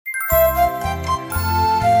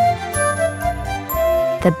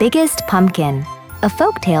The Biggest Pumpkin, a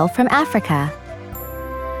folktale from Africa.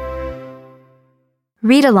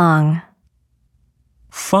 Read along.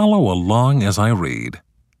 Follow along as I read.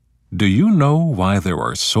 Do you know why there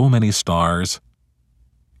are so many stars?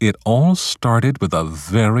 It all started with a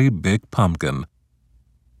very big pumpkin.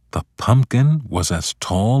 The pumpkin was as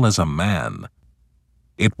tall as a man.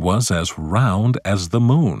 It was as round as the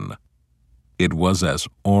moon. It was as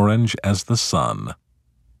orange as the sun.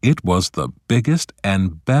 It was the biggest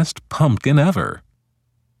and best pumpkin ever.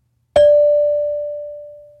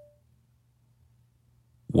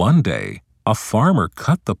 One day, a farmer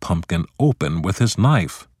cut the pumpkin open with his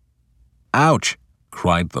knife. "Ouch!"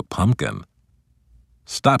 cried the pumpkin.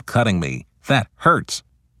 "Stop cutting me. That hurts."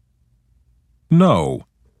 "No,"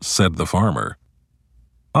 said the farmer.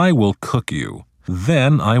 "I will cook you.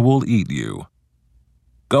 Then I will eat you."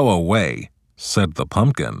 "Go away," said the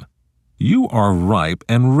pumpkin. "You are ripe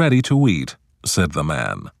and ready to eat," said the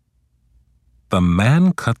man. The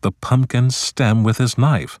man cut the pumpkin's stem with his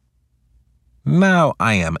knife. "Now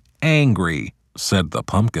I am angry," said the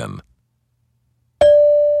pumpkin.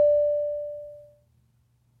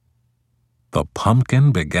 The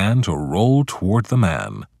pumpkin began to roll toward the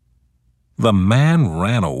man. The man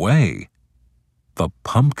ran away. The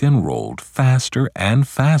pumpkin rolled faster and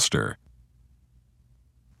faster.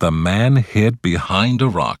 The man hid behind a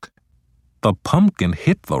rock. The pumpkin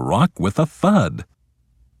hit the rock with a thud.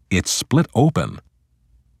 It split open.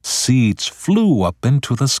 Seeds flew up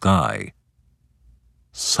into the sky.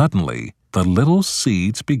 Suddenly, the little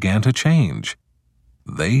seeds began to change.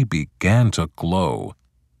 They began to glow.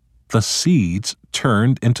 The seeds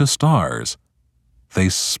turned into stars. They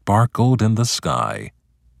sparkled in the sky.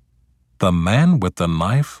 The man with the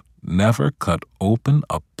knife never cut open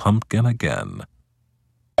a pumpkin again.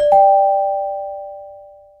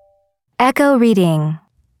 Echo reading.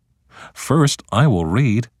 First, I will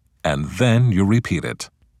read, and then you repeat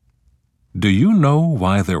it. Do you know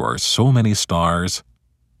why there are so many stars?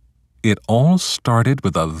 It all started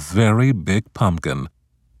with a very big pumpkin.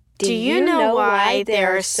 Do you know why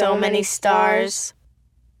there are so many stars?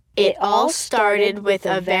 It all started with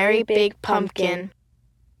a very big pumpkin.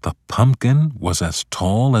 The pumpkin was as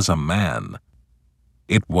tall as a man.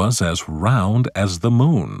 It was as round as the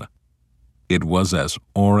moon. It was as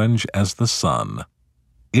orange as the sun.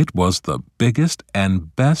 It was the biggest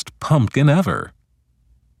and best pumpkin ever.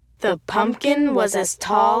 The pumpkin was as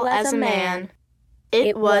tall as a man.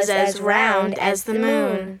 It was as round as the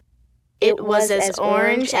moon. It was as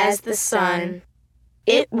orange as the sun.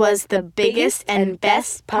 It was the biggest and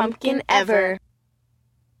best pumpkin ever.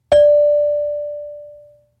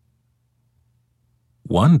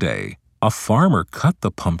 One day, a farmer cut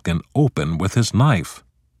the pumpkin open with his knife.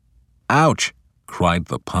 "Ouch!" cried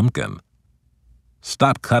the pumpkin.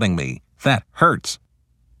 "Stop cutting me. That hurts."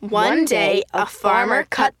 One day, a farmer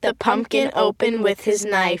cut the pumpkin open with his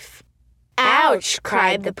knife. "Ouch!"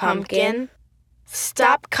 cried the pumpkin.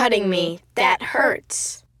 "Stop cutting me. That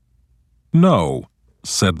hurts." "No,"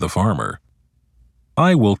 said the farmer.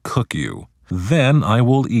 "I will cook you. Then I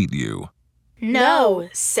will eat you." "No,"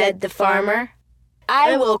 said the farmer.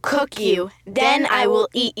 "I will cook you. Then I will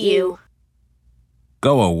eat you."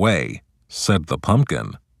 "Go away," said the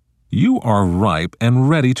pumpkin. "You are ripe and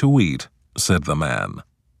ready to eat," said the man.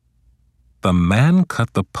 The man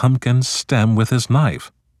cut the pumpkin's stem with his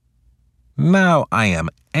knife. "Now I am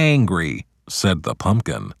angry," said the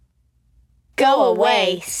pumpkin. "Go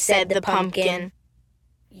away," said the pumpkin.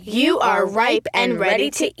 "You are ripe and ready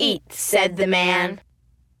to eat," said the man.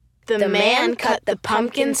 The man cut the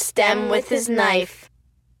pumpkin stem with his knife.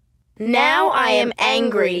 "Now I am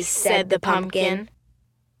angry," said the pumpkin.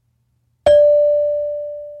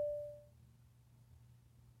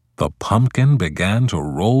 The pumpkin began to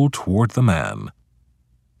roll toward the man.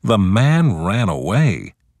 The man ran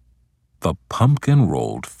away. The pumpkin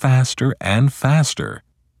rolled faster and faster.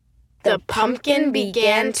 The pumpkin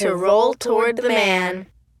began to roll toward the man.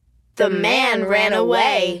 The man ran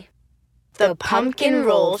away. The pumpkin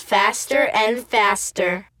rolled faster and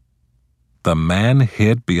faster. The man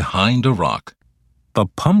hid behind a rock. The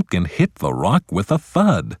pumpkin hit the rock with a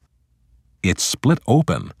thud. It split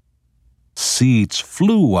open. Seeds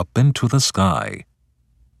flew up into the sky.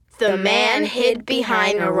 The man hid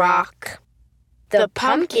behind a rock. The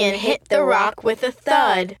pumpkin hit the rock with a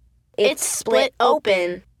thud. It split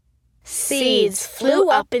open. Seeds flew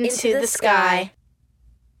up into the sky.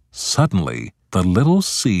 Suddenly, the little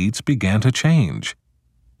seeds began to change.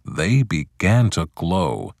 They began to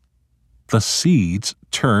glow. The seeds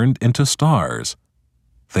turned into stars.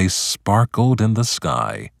 They sparkled in the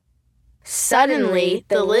sky. Suddenly,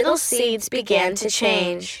 the little seeds began to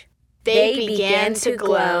change. They began to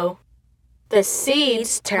glow. The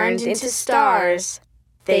seeds turned into stars.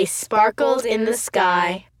 They sparkled in the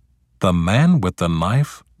sky. The man with the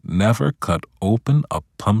knife never cut open a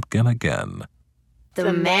pumpkin again.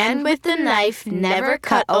 The man with the knife never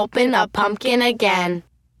cut open a pumpkin again.